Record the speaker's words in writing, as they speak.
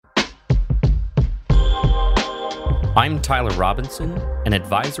I'm Tyler Robinson, an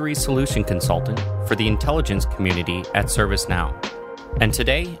advisory solution consultant for the intelligence community at ServiceNow. And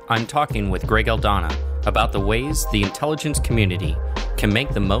today, I'm talking with Greg Aldana about the ways the intelligence community can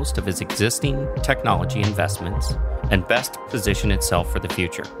make the most of its existing technology investments and best position itself for the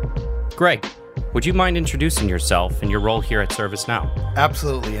future. Greg, would you mind introducing yourself and your role here at ServiceNow?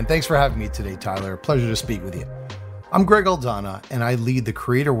 Absolutely, and thanks for having me today, Tyler. Pleasure to speak with you. I'm Greg Aldana, and I lead the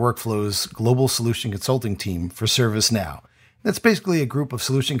Creator Workflows Global Solution Consulting team for ServiceNow. That's basically a group of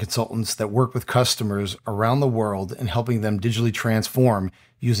solution consultants that work with customers around the world in helping them digitally transform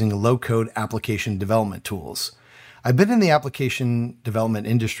using low-code application development tools. I've been in the application development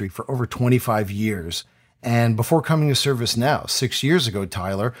industry for over 25 years, and before coming to ServiceNow 6 years ago,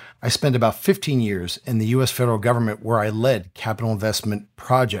 Tyler, I spent about 15 years in the U.S. federal government where I led capital investment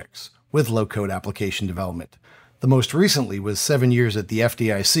projects with low-code application development. The most recently was 7 years at the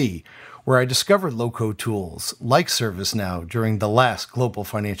FDIC, where I discovered low-code tools like ServiceNow during the last global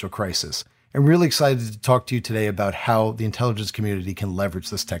financial crisis. I'm really excited to talk to you today about how the intelligence community can leverage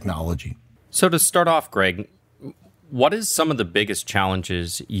this technology. So to start off, Greg, what is some of the biggest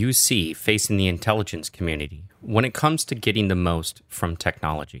challenges you see facing the intelligence community when it comes to getting the most from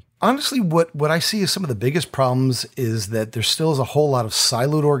technology? Honestly, what I see as some of the biggest problems is that there still is a whole lot of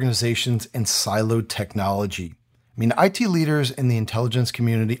siloed organizations and siloed technology. I mean, IT leaders in the intelligence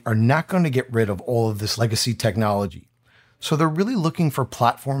community are not going to get rid of all of this legacy technology. So they're really looking for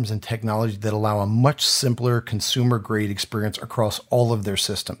platforms and technology that allow a much simpler consumer-grade experience across all of their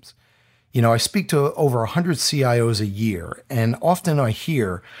systems. You know, I speak to over 100 CIOs a year, and often I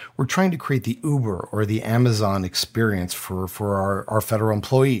hear we're trying to create the Uber or the Amazon experience for our federal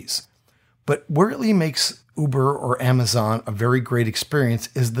employees. But what really makes Uber or Amazon a very great experience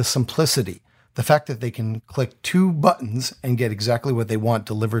is the simplicity. The fact that they can click two buttons and get exactly what they want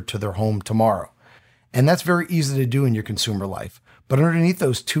delivered to their home tomorrow. And that's very easy to do in your consumer life. But underneath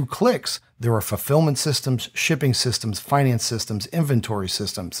those two clicks, there are fulfillment systems, shipping systems, finance systems, inventory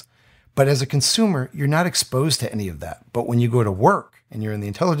systems. But as a consumer, you're not exposed to any of that. But when you go to work and you're in the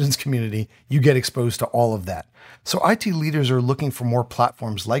intelligence community, you get exposed to all of that. So IT leaders are looking for more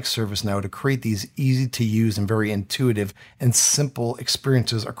platforms like ServiceNow to create these easy to use and very intuitive and simple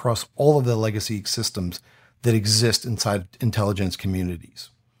experiences across all of the legacy systems that exist inside intelligence communities.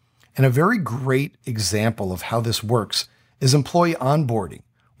 And a very great example of how this works is employee onboarding.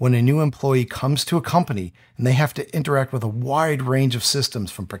 When a new employee comes to a company and they have to interact with a wide range of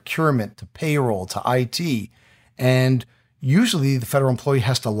systems from procurement to payroll to IT, and usually the federal employee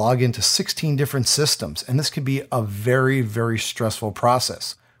has to log into 16 different systems, and this can be a very, very stressful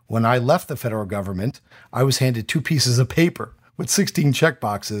process. When I left the federal government, I was handed 2 pieces of paper with 16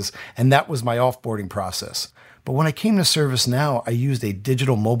 checkboxes, and that was my offboarding process. But when I came to ServiceNow, I used a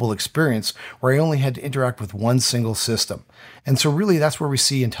digital mobile experience where I only had to interact with one single system. And so really that's where we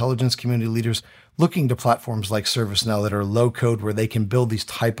see intelligence community leaders looking to platforms like ServiceNow that are low code, where they can build these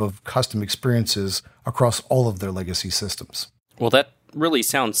type of custom experiences across all of their legacy systems. Well, that really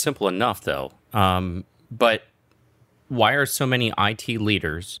sounds simple enough, though. But why are so many IT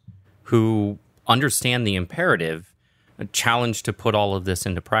leaders who understand the imperative challenged to put all of this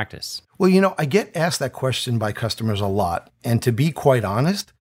into practice? Well, you know, I get asked that question by customers a lot. And to be quite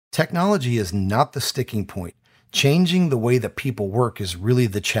honest, technology is not the sticking point. Changing the way that people work is really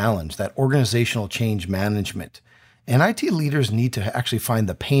the challenge, that organizational change management. And IT leaders need to actually find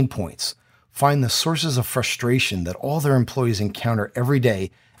the pain points, find the sources of frustration that all their employees encounter every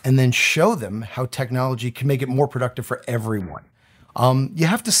day, and then show them how technology can make it more productive for everyone. You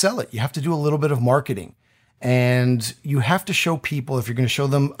have to sell it. You have to do a little bit of marketing. And you have to show people, if you're going to show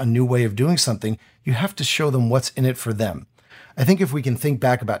them a new way of doing something, you have to show them what's in it for them. I think if we can think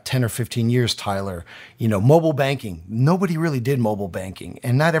back about 10 or 15 years, Tyler, you know, mobile banking, nobody really did mobile banking.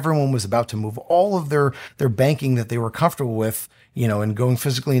 And not everyone was about to move all of their banking that they were comfortable with, you know, and going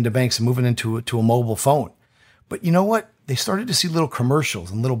physically into banks and moving into a mobile phone. But you know what? They started to see little commercials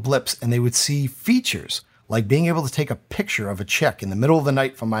and little blips, and they would see features like being able to take a picture of a check in the middle of the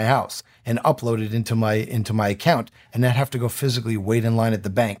night from my house and upload it into my account and not have to go physically wait in line at the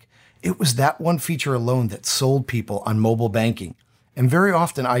bank. It was that one feature alone that sold people on mobile banking. And very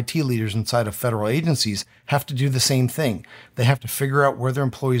often IT leaders inside of federal agencies have to do the same thing. They have to figure out where their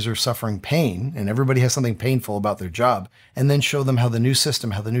employees are suffering pain, and everybody has something painful about their job, and then show them how the new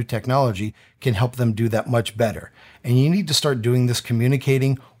system, how the new technology can help them do that much better. And you need to start doing this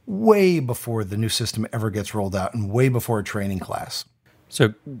communicating way before the new system ever gets rolled out and way before a training class.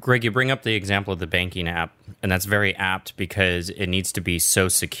 So, Greg, you bring up the example of the banking app, and that's very apt because it needs to be so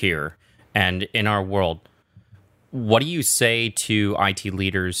secure. And in our world, What do you say to IT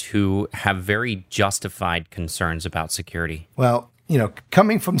leaders who have very justified concerns about security? Well,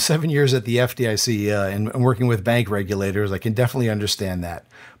 coming from 7 years at the FDIC and working with bank regulators, I can definitely understand that.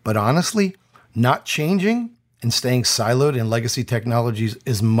 But honestly, not changing and staying siloed in legacy technologies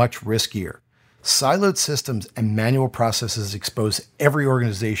is much riskier. Siloed systems and manual processes expose every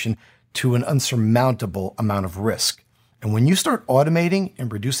organization to an unsurmountable amount of risk. And when you start automating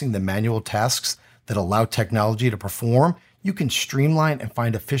and reducing the manual tasks that allow technology to perform, you can streamline and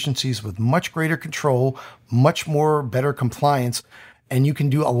find efficiencies with much greater control, much more better compliance, and you can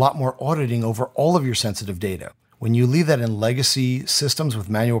do a lot more auditing over all of your sensitive data. When you leave that in legacy systems with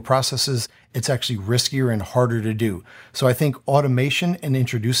manual processes, it's actually riskier and harder to do. So I think automation and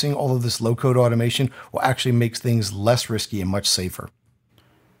introducing all of this low-code automation will actually make things less risky and much safer.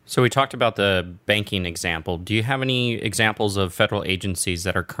 So we talked about the banking example. Do you have any examples of federal agencies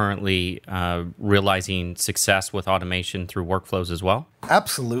that are currently realizing success with automation through workflows as well?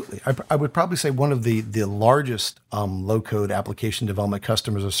 Absolutely. I would probably say one of the largest low-code application development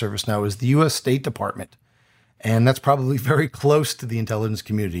customers of ServiceNow is the U.S. State Department. And that's probably very close to the intelligence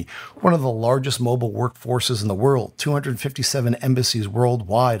community. One of the largest mobile workforces in the world, 257 embassies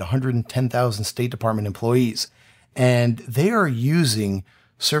worldwide, 110,000 State Department employees. And they are using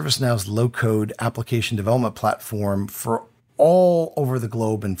ServiceNow's low-code application development platform for all over the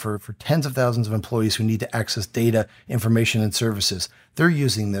globe and for tens of thousands of employees who need to access data, information, and services. They're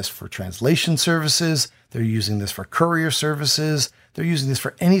using this for translation services. They're using this for courier services. They're using this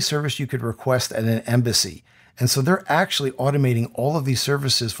for any service you could request at an embassy. And so they're actually automating all of these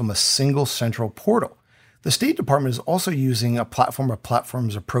services from a single central portal. The State Department is also using a platform of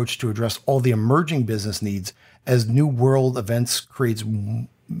platforms approach to address all the emerging business needs as new world events creates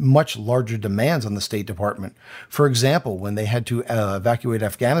much larger demands on the State Department. For example, when they had to evacuate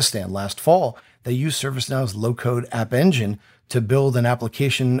Afghanistan last fall, they used ServiceNow's low-code app engine to build an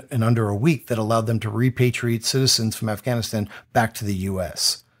application in under a week that allowed them to repatriate citizens from Afghanistan back to the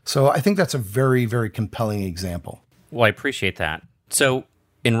U.S. So I think that's a very, very compelling example. Well, I appreciate that. So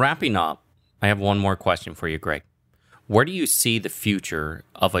in wrapping up, I have one more question for you, Greg. Where do you see the future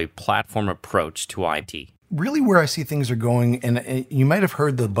of a platform approach to IT? Really where I see things are going, and you might have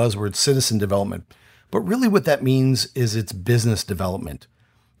heard the buzzword citizen development, but really what that means is it's business development.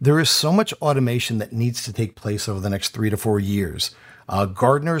 There is so much automation that needs to take place over the next 3 to 4 years.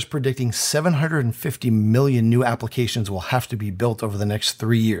 Gartner is predicting 750 million new applications will have to be built over the next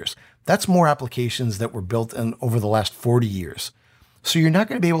 3 years. That's more applications that were built over the last 40 years. So you're not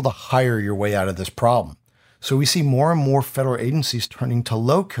going to be able to hire your way out of this problem. So we see more and more federal agencies turning to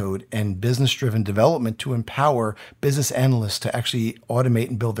low-code and business-driven development to empower business analysts to actually automate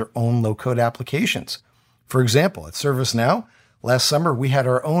and build their own low-code applications. For example, at ServiceNow, last summer, we had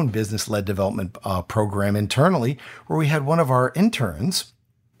our own business-led development program internally where we had one of our interns.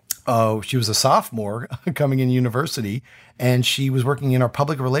 She was a sophomore coming in university, and she was working in our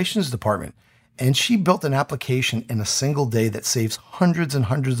public relations department. And she built an application in a single day that saves hundreds and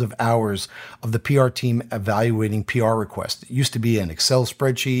hundreds of hours of the PR team evaluating PR requests. It used to be an Excel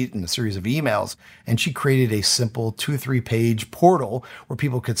spreadsheet and a series of emails. And she created a simple 2-3 page portal where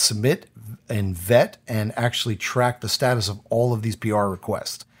people could submit and vet and actually track the status of all of these PR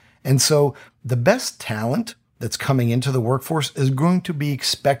requests. And so the best talent that's coming into the workforce is going to be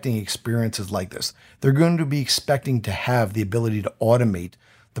expecting experiences like this. They're going to be expecting to have the ability to automate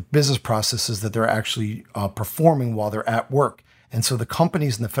the business processes that they're actually performing while they're at work. And so the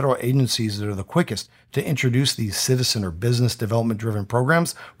companies and the federal agencies that are the quickest to introduce these citizen or business development driven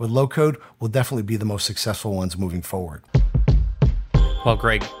programs with low code will definitely be the most successful ones moving forward. Well,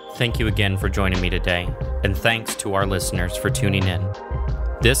 Greg, thank you again for joining me today. And thanks to our listeners for tuning in.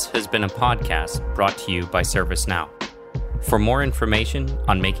 This has been a podcast brought to you by ServiceNow. For more information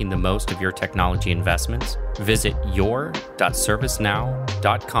on making the most of your technology investments, visit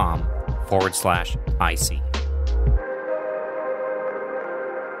your.servicenow.com/IC.